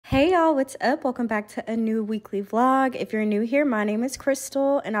Hey y'all, what's up? Welcome back to a new weekly vlog. If you're new here, my name is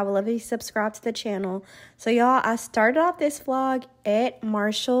Crystal and I would love if you subscribe to the channel. So y'all, I started off this vlog at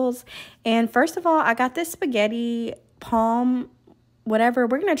Marshall's, and first of all, I got this spaghetti palm whatever.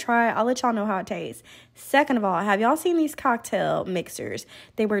 We're gonna try it. I'll let y'all know how it tastes. Second of all, have y'all seen these cocktail mixers?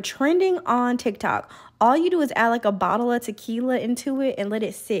 They were trending on TikTok. All you do is add like a bottle of tequila into it and let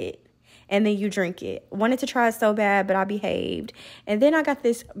it sit, and then you drink it. Wanted to try it so bad, but I behaved. And then I got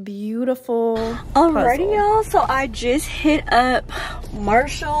this beautiful Alrighty, y'all. So I just hit up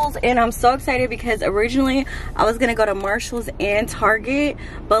Marshall's, and I'm so excited because originally I was gonna go to Marshall's and Target,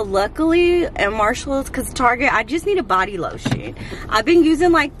 but luckily at Marshall's, because Target, I just need a body lotion. I've been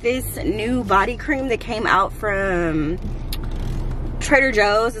using like this new body cream that came out from Trader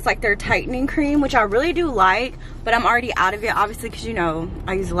Joe's. It's like their tightening cream, which I really do like, but I'm already out of it, obviously, because you know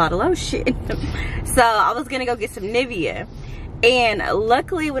I use a lot of lotion. So I was gonna go get some Nivea, and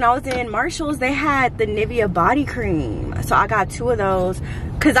luckily when I was in Marshall's they had the Nivea body cream, so I got two of those,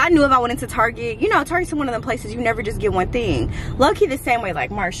 because I knew if I went into Target, you know, Target's one of them places you never just get one thing. Low-key the same way like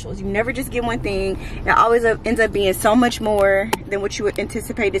Marshall's, you never just get one thing. It always ends up being so much more than what you would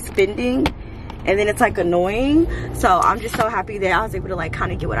anticipate spending, and then it's like annoying. So I'm just so happy that I was able to like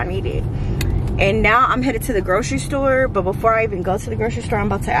kind of get what I needed. And now I'm headed to the grocery store, but before I even go to the grocery store, I'm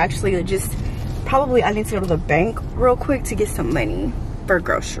about to actually just probably, I need to go to the bank real quick to get some money for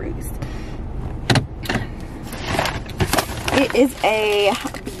groceries. It is a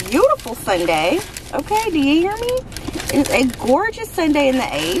beautiful Sunday. Okay, do you hear me? It is a gorgeous Sunday in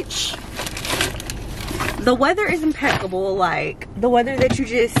the H. The weather is impeccable, like the weather that you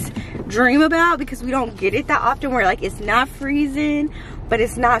just dream about, because we don't get it that often, where like it's not freezing but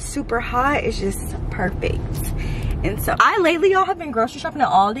it's not super hot. It's just perfect. And so I lately, y'all, have been grocery shopping at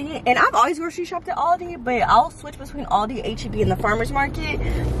Aldi, and I've always grocery shopped at Aldi, but I'll switch between Aldi, H-E-B, and the farmers market.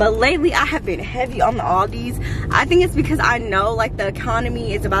 But lately I have been heavy on the Aldis. I think it's because I know like the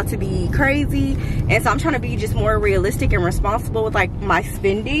economy is about to be crazy, and so I'm trying to be just more realistic and responsible with like my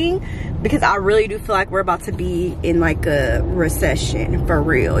spending, because I really do feel like we're about to be in like a recession for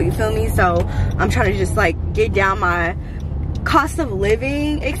real, you feel me? So I'm trying to just like get down my cost of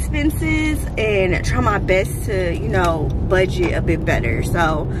living expenses and try my best to, you know, budget a bit better.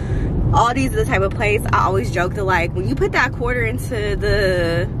 So Aldi's is the type of place I always joke that like when you put that quarter into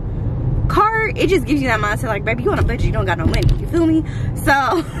the cart, it just gives you that mindset like, baby, you on a budget, you don't got no money, you feel me? So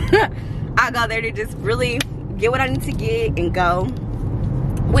I go there to just really get what I need to get and go.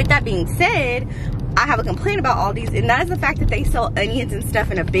 With that being said, I have a complaint about Aldi's, and that is the fact that they sell onions and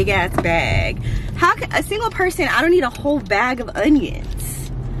stuff in a big ass bag. How can a single person, I don't need a whole bag of onions.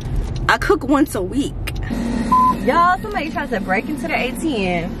 I cook once a week. Y'all, somebody tries to break into the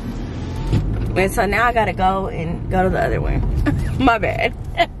ATM, and so now I gotta go to the other one. My bad.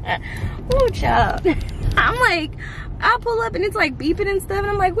 Ooh, child. I'm like, I pull up and it's like beeping and stuff, and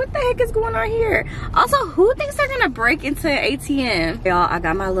I'm like, what the heck is going on here? Also, who thinks they're gonna break into an ATM? Y'all, I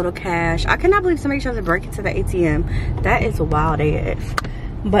got my little cash. I cannot believe somebody tries to break into the ATM. That is wild AF.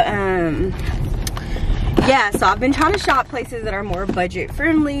 But yeah, so I've been trying to shop places that are more budget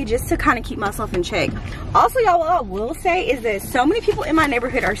friendly, just to kind of keep myself in check. Also, y'all, what I will say is that so many people in my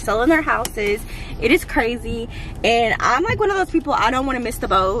neighborhood are selling their houses. It is crazy, and I'm like one of those people, I don't want to miss the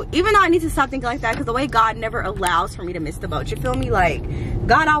boat, even though I need to stop thinking like that, because the way God never allows for me to miss the boat, you feel me? Like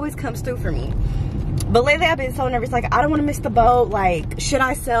God always comes through for me. But lately I've been so nervous, like I don't want to miss the boat. Like, should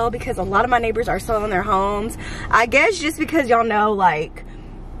I sell? Because a lot of my neighbors are selling their homes. I guess just because y'all know, like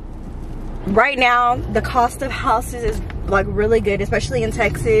right now the cost of houses is like really good, especially in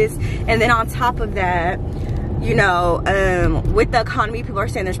Texas. And then on top of that, you know, with the economy, people are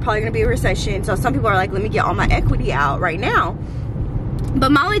saying there's probably gonna be a recession, so some people are like, let me get all my equity out right now.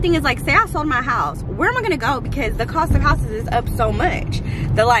 But my only thing is like, say I sold my house, where am I gonna go? Because the cost of houses is up so much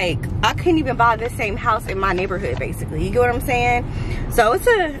that like I couldn't even buy the same house in my neighborhood, basically, you get what I'm saying? So it's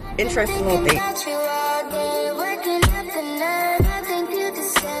an interesting little thing.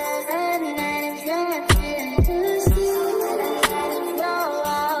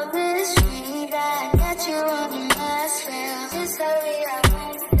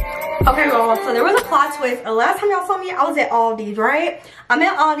 Okay, y'all, so there was a plot twist. The last time y'all saw me, I was at Aldi's, right? I'm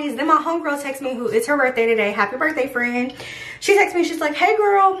at Aldi's, then my homegirl texts me, who it's her birthday today. Happy birthday, friend. She texts me, she's like, hey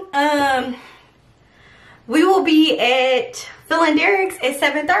girl, we will be at Phil and Derek's at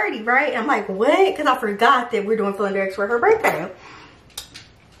 7:30, right? And I'm like, what? Because I forgot that we're doing Phil and Derek's for her birthday.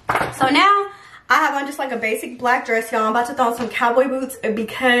 So now I have on just like a basic black dress, y'all. I'm about to throw on some cowboy boots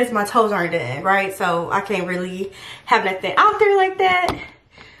because my toes aren't done, right? So I can't really have nothing out there like that.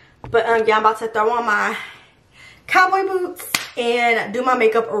 But yeah, I'm about to throw on my cowboy boots and do my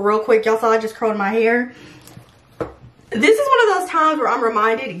makeup real quick. Y'all saw I just curled my hair. This is one of those times where I'm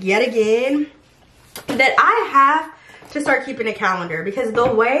reminded yet again that I have to start keeping a calendar, because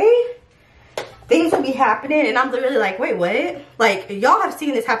the way things will be happening and I'm literally like, wait, what? Like, y'all have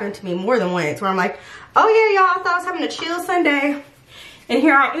seen this happen to me more than once, where I'm like, oh yeah, y'all, I thought I was having a chill Sunday and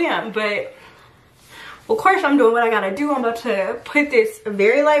here I am. But of course I'm doing what I gotta do. I'm about to put this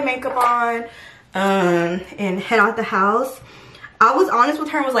very light makeup on and head out the house. I was honest with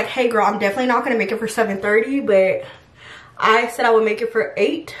her and was like, hey girl, I'm definitely not gonna make it for 7:30, but I said I would make it for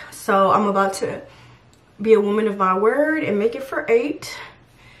 8. So I'm about to be a woman of my word and make it for 8.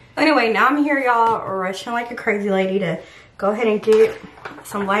 Anyway, now I'm here, y'all, rushing like a crazy lady to go ahead and get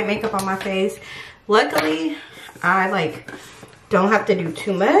some light makeup on my face. Luckily, I like don't have to do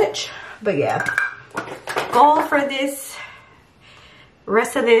too much, but yeah. Goal for this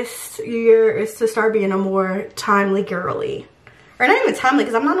rest of this year is to start being a more timely girly. Or not even timely,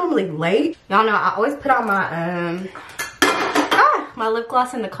 because I'm not normally late. Y'all know I always put on my my lip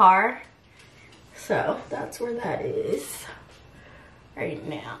gloss in the car. So that's where that is right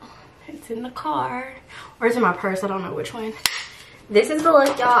now. It's in the car. Or it's in my purse, I don't know which one. This is the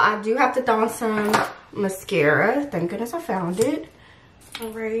look, y'all. I do have to throw on some mascara. Thank goodness I found it.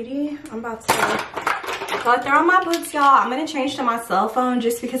 Alrighty, I'm about to go throw on my boots, y'all. I'm gonna change to my cell phone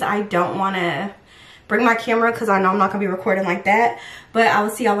just because I don't want to bring my camera, because I know I'm not gonna be recording like that. But I will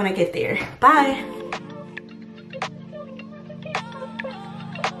see y'all when I get there. Bye.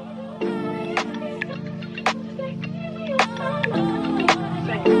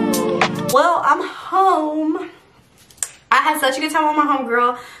 Well, I'm home. I had such a good time with my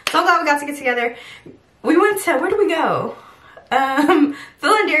homegirl. So glad we got to get together. We went to, where did we go? Phil and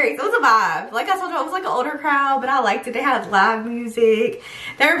Derek's. It was a vibe. Like I told you, it was like an older crowd, but I liked it. They had live music.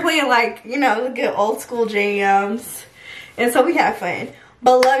 They were playing like, you know, good old school jams. And so we had fun.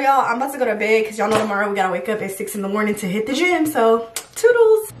 But love y'all. I'm about to go to bed because y'all know tomorrow we gotta wake up at 6 in the morning to hit the gym. So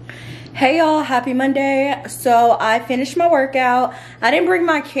toodles. Hey y'all, happy Monday. So I finished my workout. I didn't bring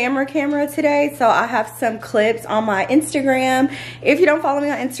my camera today, so I have some clips on my Instagram. If you don't follow me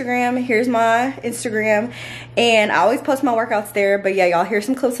on Instagram, here's my Instagram, and I always post my workouts there. But yeah, y'all, here's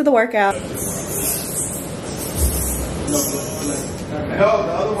some clips of the workout. No,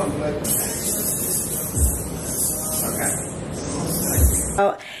 the other one's like,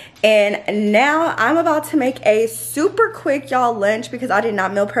 Okay. And now I'm about to make a super quick, y'all, lunch, because I did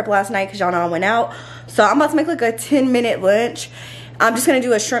not meal prep last night because y'all know I went out. So I'm about to make like a 10-minute lunch. I'm just gonna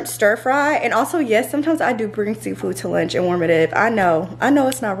do a shrimp stir fry. And also, yes, sometimes I do bring seafood to lunch and warm it up. I know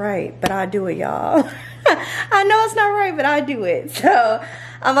it's not right, but I do it, y'all. I know it's not right, but I do it. So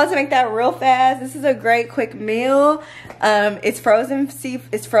I'm about to make that real fast. This is a great quick meal. It's frozen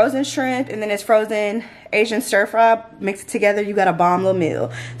shrimp, and then it's frozen Asian stir fry. Mix it together, you got a bomb little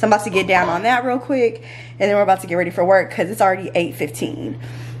meal. So I'm about to get down on that real quick, and then we're about to get ready for work because it's already 8:15.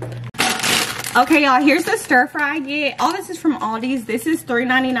 Okay, y'all, here's the stir fry I get. All this is from Aldi's. This is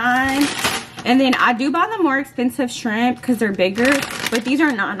 $3.99. And then I do buy the more expensive shrimp because they're bigger, but these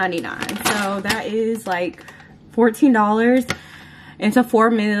are $9.99. So that is like $14. And so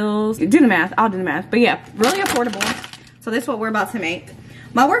 4 meals. Do the math. I'll do the math. But yeah, really affordable. So this is what we're about to make.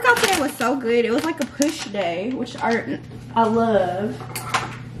 My workout today was so good. It was like a push day, which I love.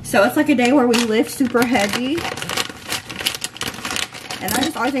 So it's like a day where we lift super heavy. And that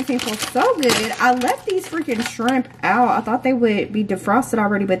just always makes me feel so good. I left these freaking shrimp out. I thought they would be defrosted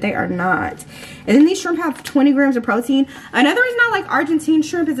already, but they are not. And then these shrimp have 20 grams of protein. Another reason I like Argentine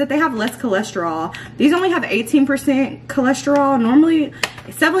shrimp is that they have less cholesterol. These only have 18% cholesterol. Normally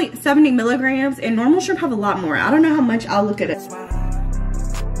 70 milligrams, and normal shrimp have a lot more. I don't know how much. I'll look at it.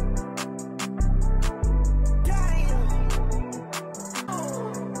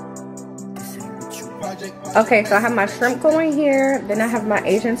 Okay, so I have my shrimp going here. Then I have my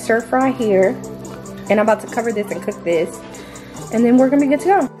Asian stir fry here. And I'm about to cover this and cook this. And then we're gonna be good to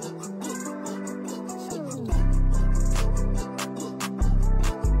go.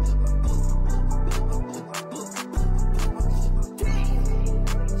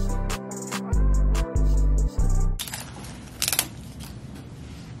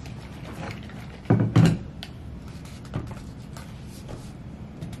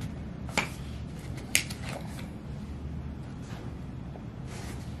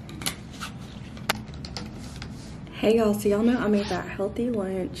 Hey y'all, so y'all know I made that healthy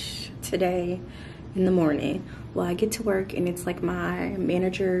lunch today in the morning. Well, I get to work and it's like my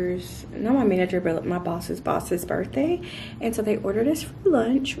manager's, not my manager, but my boss's birthday. And so they ordered us for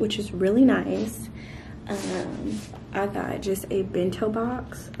lunch, which is really nice. I got just a bento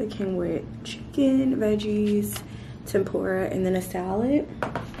box that came with chicken, veggies, tempura, and then a salad.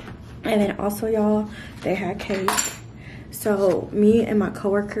 And then also, y'all, they had cake. So me and my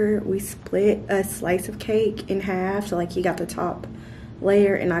coworker, we split a slice of cake in half. So like he got the top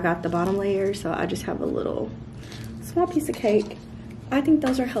layer and I got the bottom layer. So I just have a little small piece of cake. I think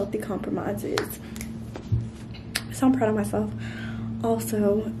those are healthy compromises. So I'm proud of myself.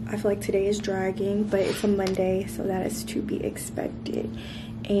 Also, I feel like today is dragging, but it's a Monday, so that is to be expected.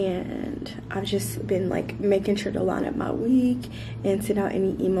 And I've just been like making sure to line up my week and send out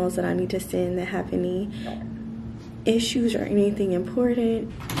any emails that I need to send that have any issues or anything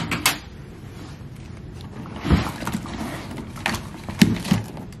important.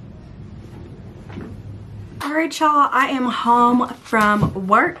 All right, y'all, I am home from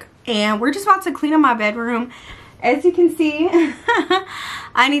work and we're just about to clean up my bedroom. As you can see,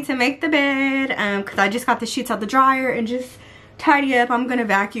 I need to make the bed because I just got the sheets out the dryer and just tidy up. I'm gonna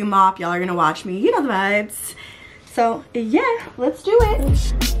vacuum mop. Y'all are gonna watch me. You know the vibes. So yeah, let's do it.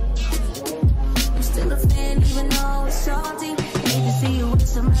 I'm still a fan, even though it's salty. Hate to see you with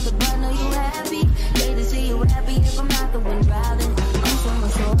some other, but know you happy. Hate to see you happy if I'm not the one driving. I'm so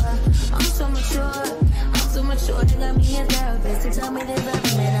mature. I'm so mature. I'm so mature. They got me a therapist to tell me they love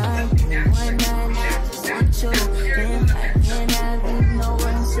me, and I'm one night. I just want you, and I do no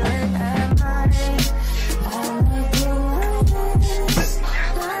one said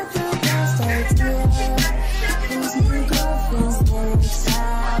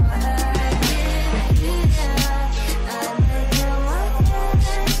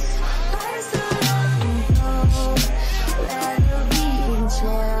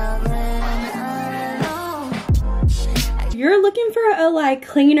you're looking for a like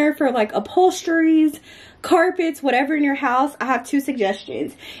cleaner for like upholsteries, carpets, whatever in your house, I have 2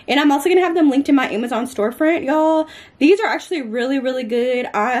 suggestions. And I'm also gonna have them linked in my Amazon storefront, y'all. These are actually really, really good.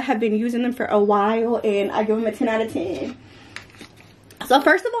 I have been using them for a while and I give them a 10 out of 10. So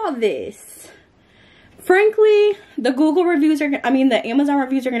first of all, this. Frankly, the Google reviews are, the Amazon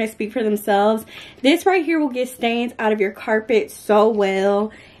reviews are gonna speak for themselves. This right here will get stains out of your carpet so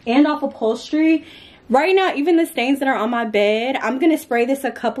well and off upholstery. Right now, even the stains that are on my bed, I'm going to spray this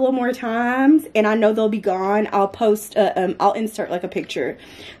a couple of more times and I know they'll be gone. I'll post, I'll insert like a picture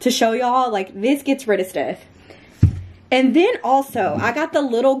to show y'all, like this gets rid of stuff. And then also, I got the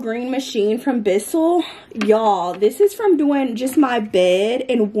little green machine from Bissell. Y'all, this is from doing just my bed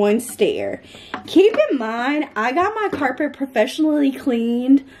in one stare. Keep in mind, I got my carpet professionally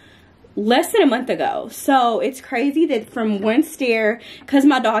cleaned less than a month ago, so it's crazy that from one stare, because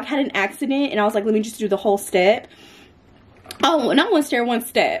my dog had an accident and I was like, let me just do the whole step. Oh, not one stare, one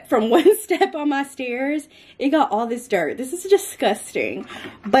step. From one step on my stairs, it got all this dirt. This is disgusting.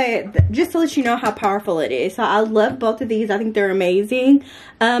 But just to let you know how powerful it is. So I love both of these. I think they're amazing.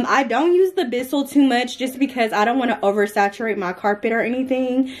 I don't use the Bissell too much just because I don't want to oversaturate my carpet or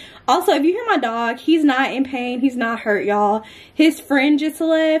anything. Also, if you hear my dog, he's not in pain. He's not hurt, y'all. His friend just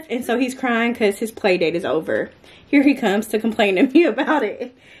left, and so he's crying because his play date is over. Here he comes to complain to me about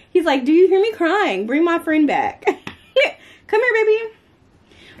it. He's like, do you hear me crying? Bring my friend back. Come here, baby.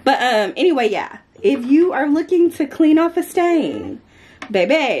 But anyway, yeah. If you are looking to clean off a stain,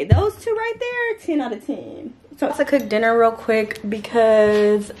 baby, those 2 right there, 10 out of 10. So let's cook dinner real quick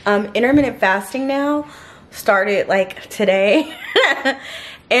because intermittent fasting now started like today.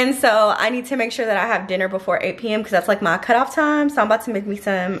 And so I need to make sure that I have dinner before 8 p.m. because that's like my cutoff time. So I'm about to make me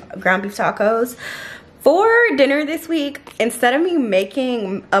some ground beef tacos. For dinner this week, instead of me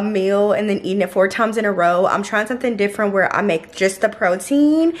making a meal and then eating it 4 times in a row, I'm trying something different where I make just the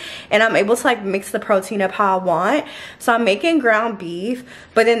protein and I'm able to like mix the protein up how I want. So I'm making ground beef,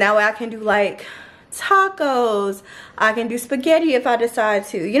 but then that way I can do like tacos, I can do spaghetti if I decide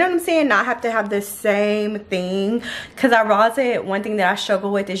to, you know what I'm saying, not have to have the same thing. Because I realize it, one thing that I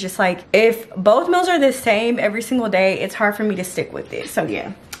struggle with is just like if both meals are the same every single day, it's hard for me to stick with it. So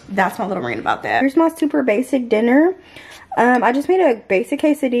yeah, that's my little rant about that. Here's my super basic dinner. I just made a basic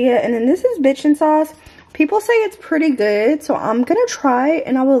quesadilla and then this is bitchin' sauce. People say it's pretty good, so I'm gonna try it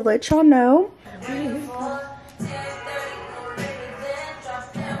and I will let y'all know.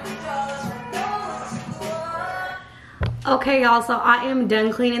 Okay, y'all, so I am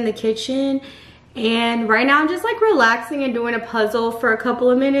done cleaning the kitchen and right now I'm just like relaxing and doing a puzzle for a couple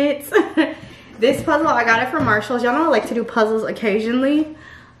of minutes. This puzzle, I got it from Marshall's. Y'all know I like to do puzzles occasionally.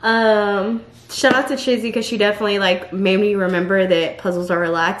 Shout out to Chizzy because she definitely like made me remember that puzzles are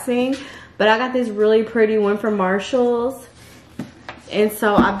relaxing. But I got this really pretty one from Marshall's. And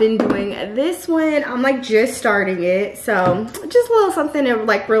so I've been doing this one. I'm like just starting it. So just a little something to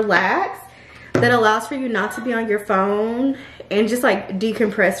like relax that allows for you not to be on your phone and just like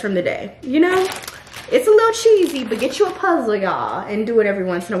decompress from the day, you know? It's a little cheesy, but get you a puzzle, y'all, and do it every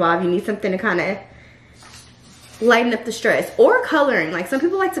once in a while if you need something to kind of lighten up the stress. Or coloring. Like, some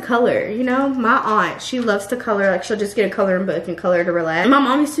people like to color, you know. My aunt, she loves to color. Like, she'll just get a coloring book and color to relax. My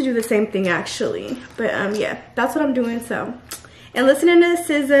mom used to do the same thing, actually. But yeah, that's what I'm doing. So, and listening to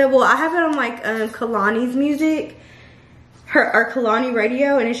SZA. Well, I have it on like Kalani's music, our Kalani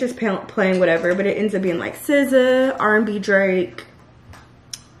radio, and it's just playing whatever. But it ends up being like SZA, R&B Drake,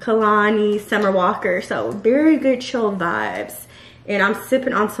 Kalani, Summer Walker. So very good chill vibes. And I'm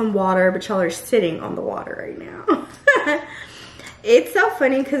sipping on some water, but y'all are sitting on the water right now. It's so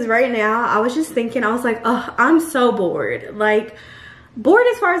funny because right now I was just thinking, I was like, oh, I'm so bored. Like, bored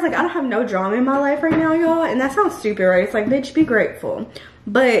as far as like I don't have no drama in my life right now, y'all. And that sounds stupid, right? It's like, bitch, be grateful.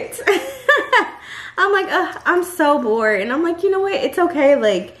 But I'm like, I'm so bored. And I'm like, you know what? It's okay.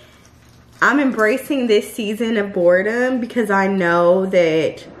 Like, I'm embracing this season of boredom because I know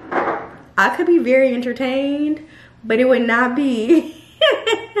that I could be very entertained, but it would not be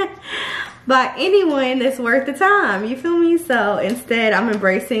by anyone that's worth the time. You feel me? So instead, I'm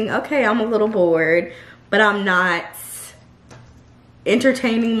embracing, okay, I'm a little bored, but I'm not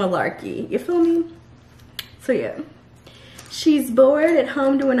entertaining malarkey. You feel me? So yeah. She's bored at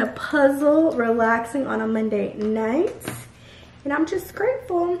home doing a puzzle, relaxing on a Monday night. And I'm just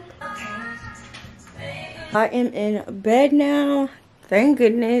grateful. I am in bed now. Thank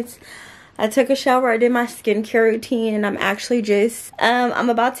goodness. I took a shower, I did my skincare routine, and I'm actually just, I'm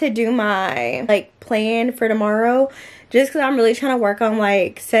about to do my, like, plan for tomorrow. Just because I'm really trying to work on,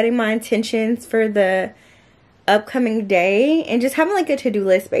 like, setting my intentions for the upcoming day. And just having, like, a to-do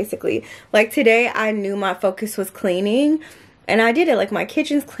list, basically. Like, today, I knew my focus was cleaning. And I did it. Like, my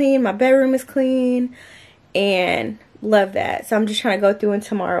kitchen's clean, my bedroom is clean. And love that. So I'm just trying to go through and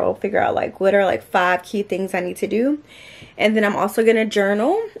tomorrow figure out, like, what are, like, 5 key things I need to do. And then I'm also going to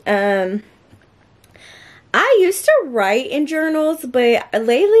journal. I used to write in journals, but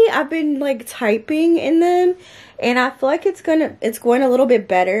lately I've been like typing in them, and I feel like it's going a little bit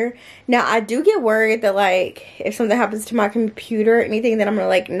better. Now, I do get worried that like if something happens to my computer or anything, then I'm going to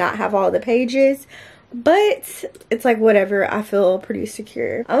like not have all the pages. But it's like whatever, I feel pretty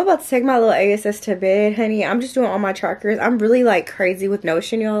secure. I'm about to take my little ASS to bed, honey. I'm just doing all my trackers. I'm really like crazy with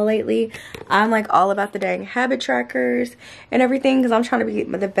Notion, y'all, lately. I'm like all about the dang habit trackers and everything because I'm trying to be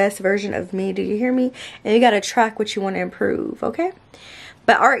the best version of me. Do you hear me? And you got to track what you want to improve, okay?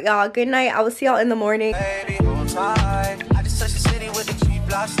 But all right, y'all, good night. I will see y'all in the morning. I just touched the city with the cheap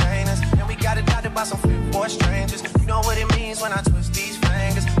block stainers, and we got it dotted by some flip for strangers. You know what it means when I twist these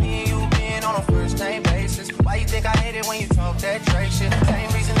fingers. Me and you being on a first name basis. Why you think I hate it when you talk that Drake shit?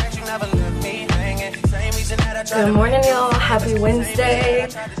 Same reason that you never left me hanging. Same reason that I tried. Good morning, y'all. Happy Wednesday.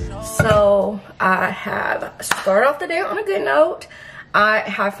 So I have started off the day on a good note. I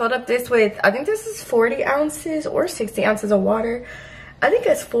have filled up this with, I think this is 40 ounces or 60 ounces of water. I think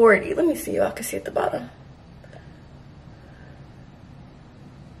it's 40. Let me see if I can see at the bottom.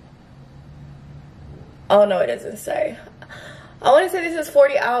 Oh no, it doesn't say. I want to say this is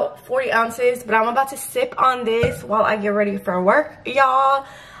 40 ounces, but I'm about to sip on this while I get ready for work, y'all.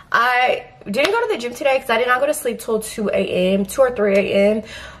 I didn't go to the gym today because I did not go to sleep till 2 a.m., 2 or 3 a.m.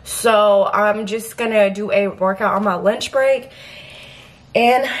 So I'm just gonna do a workout on my lunch break.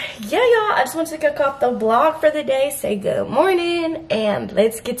 And yeah, y'all, I just want to kick off the vlog for the day, say good morning, and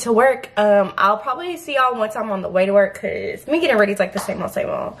let's get to work. I'll probably see y'all once I'm on the way to work because me getting ready is like the same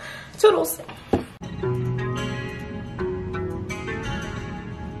old. Toodles.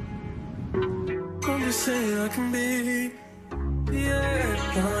 I'm just saying I can be,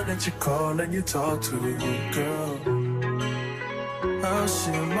 yeah, one that you call and you talk to, girl. I'll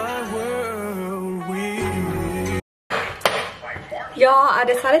share my world with. Y'all, I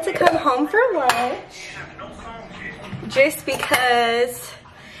decided to come home for lunch just because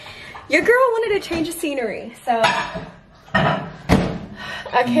your girl wanted to change the scenery. So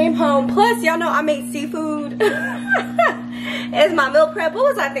I came home. Plus, y'all know I made seafood as my meal prep. What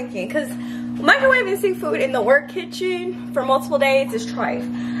was I thinking? Because microwaving seafood in the work kitchen for multiple days is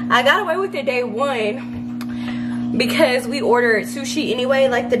trife. I got away with it day 1 because we ordered sushi anyway.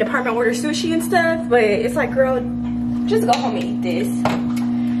 Like the department ordered sushi and stuff. But it's like, girl, just go home and eat this.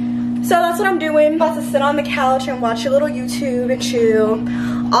 So that's what I'm doing. I'm about to sit on the couch and watch a little YouTube and chill.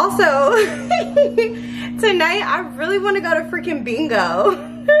 Also, tonight I really want to go to freaking bingo.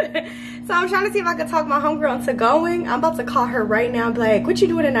 So I'm trying to see if I can talk my homegirl into going. I'm about to call her right now and be like, what you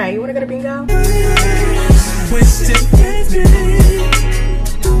doing tonight? You want to go to bingo?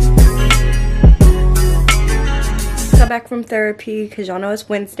 So back from therapy because y'all know it's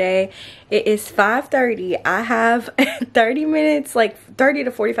Wednesday. It is 5:30. I have 30 minutes, like 30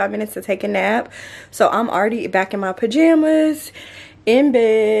 to 45 minutes to take a nap. So I'm already back in my pajamas, in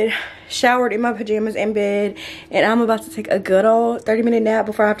bed, showered in my pajamas, in bed, and I'm about to take a good old 30-minute nap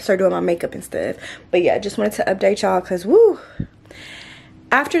before I have to start doing my makeup and stuff. But yeah, just wanted to update y'all because woo,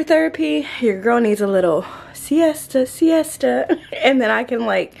 after therapy, your girl needs a little siesta, and then I can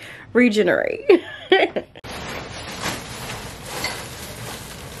like regenerate.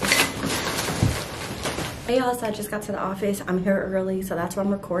 Hey y'all, so I just got to the office. I'm here early, so that's why I'm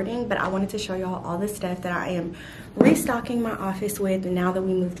recording, but I wanted to show y'all all the stuff that I am restocking my office with now that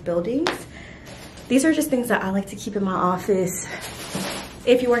we moved buildings. These are just things that I like to keep in my office.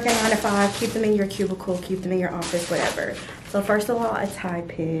 If you work at 9 to 5, keep them in your cubicle, keep them in your office, whatever. So first of all, a Tide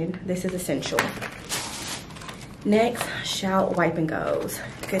pen. This is essential. Next, Shout Wipe and Goes.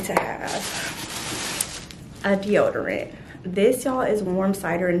 Good to have. A deodorant. This, y'all, is warm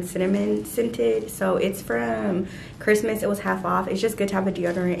cider and cinnamon scented. So it's from Christmas. It was half off. It's just good to have a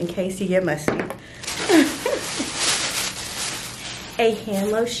deodorant in case you get musty. A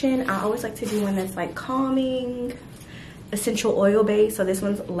hand lotion. I always like to do one that's like calming, essential oil based. So this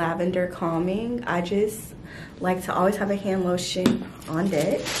one's lavender calming. I just like to always have a hand lotion on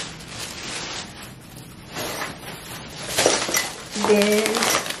deck. Then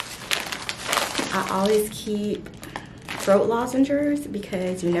I always keep throat lozenges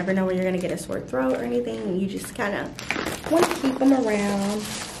because you never know when you're gonna get a sore throat or anything, and you just kind of want to keep them around.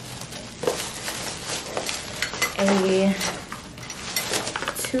 A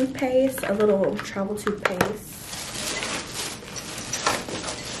toothpaste, a little travel toothpaste.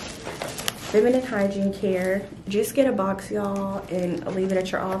 Feminine hygiene care. Just get a box, y'all, and leave it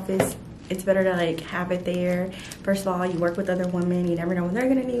at your office. It's better to like have it there. First of all, you work with other women. You never know when they're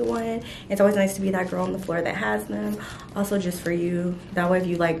gonna need one. It's always nice to be that girl on the floor that has them. Also just for you. That way if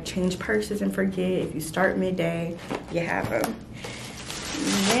you like change purses and forget, if you start midday, you have them.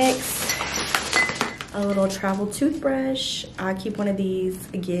 Next, a little travel toothbrush. I keep one of these,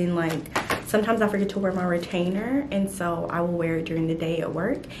 again, like sometimes I forget to wear my retainer, and so I will wear it during the day at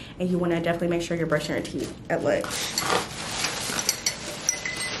work. And you wanna definitely make sure you're brushing your teeth at lunch.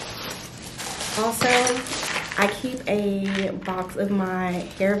 Also, I keep a box of my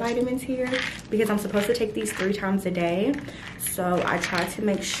hair vitamins here because I'm supposed to take these 3 times a day. So I try to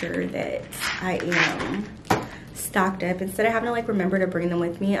make sure that I am stocked up. Instead of having to like remember to bring them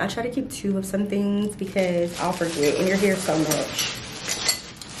with me, I try to keep 2 of some things because I'll forget, and you're here so much.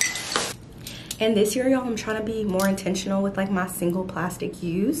 And this year, y'all, I'm trying to be more intentional with like my single plastic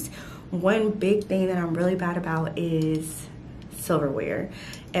use. One big thing that I'm really bad about is silverware.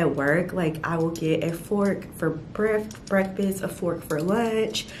 At work, like I will get a fork for breakfast, a fork for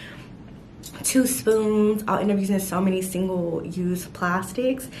lunch, 2 spoons. I'll end up using so many single-use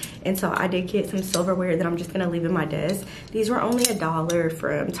plastics, and so I did get some silverware that I'm just gonna leave in my desk. These were only $1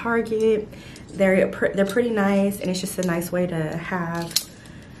 from Target. They're pretty nice, and it's just a nice way to have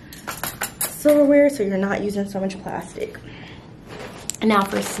silverware so you're not using so much plastic. Now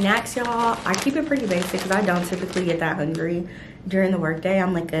for snacks, y'all, I keep it pretty basic because I don't typically get that hungry during the workday.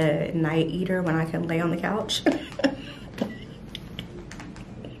 I'm like a night eater when I can lay on the couch.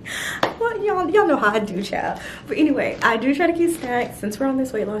 Well, y'all know how I do, child. But anyway, I do try to keep snacks. Since we're on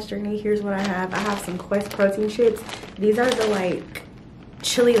this weight loss journey, here's what I have. I have some Quest protein chips. These are the like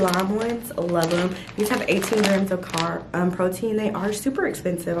chili lime ones. Love them. These have 18 grams of protein. They are super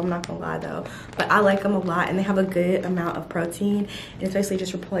expensive, I'm not gonna lie though, but I like them a lot, and they have a good amount of protein, and it's basically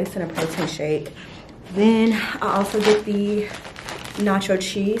just replacing a protein shake. Then I also get the nacho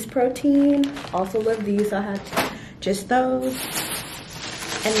cheese protein. Also love these. I have just those.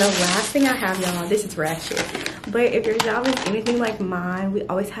 And the last thing I have, y'all, this is ratchet, but if your job is anything like mine, we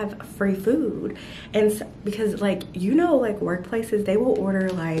always have free food. And so, because like, you know, like workplaces, they will order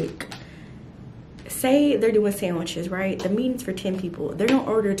like, say they're doing sandwiches, right? The meeting's for 10 people. They're gonna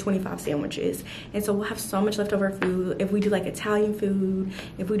order 25 sandwiches. And so we'll have so much leftover food. If we do like Italian food,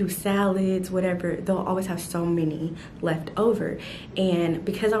 if we do salads, whatever, they'll always have so many left over. And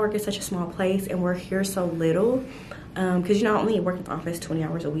because I work at such a small place and we're here so little, because you know, I only work in the office 20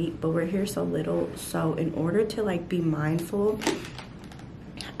 hours a week, but we're here so little. So in order to like be mindful,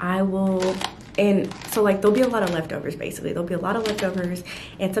 I will, and so like there'll be a lot of leftovers. Basically there'll be a lot of leftovers,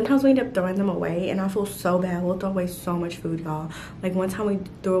 and sometimes we end up throwing them away, and I feel so bad. We'll throw away so much food, y'all. Like one time we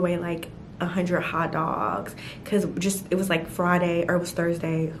threw away like 100 hot dogs because just it was like Friday or it was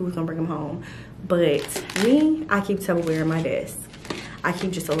Thursday. Who was gonna bring them home? But me, I keep Tupperware in my desk. I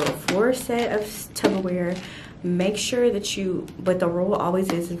keep just a little 4 set of Tupperware. make sure that you, but the rule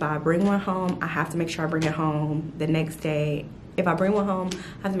always is if I bring one home, I have to make sure I bring it home the next day. If I bring one home,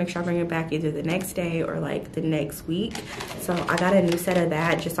 I have to make sure I bring it back either the next day or like the next week. So I got a new set of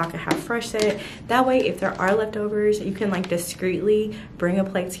that just so I can have fresh set. That way, if there are leftovers, you can like discreetly bring a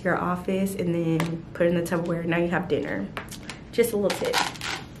plate to your office and then put it in the Tupperware. Now you have dinner. Just a little tip.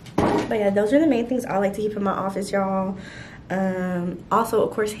 But yeah, those are the main things I like to keep in my office, y'all. Also,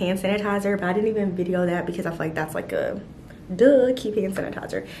 of course, hand sanitizer, but I didn't even video that because I feel like that's like a duh, keep hand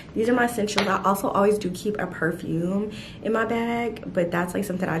sanitizer. These are my essentials. I also always do keep a perfume in my bag, but that's like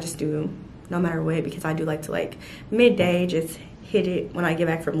something I just do no matter what, because I do like to like midday just hit it when I get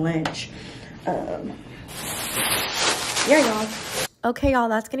back from lunch. Yeah, y'all. Okay, y'all,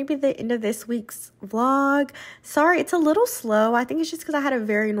 that's gonna be the end of this week's vlog. Sorry, it's a little slow. I think it's just because I had a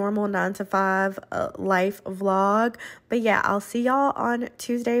very normal 9-to-5 life vlog. But yeah, I'll see y'all on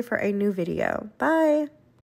Tuesday for a new video. Bye.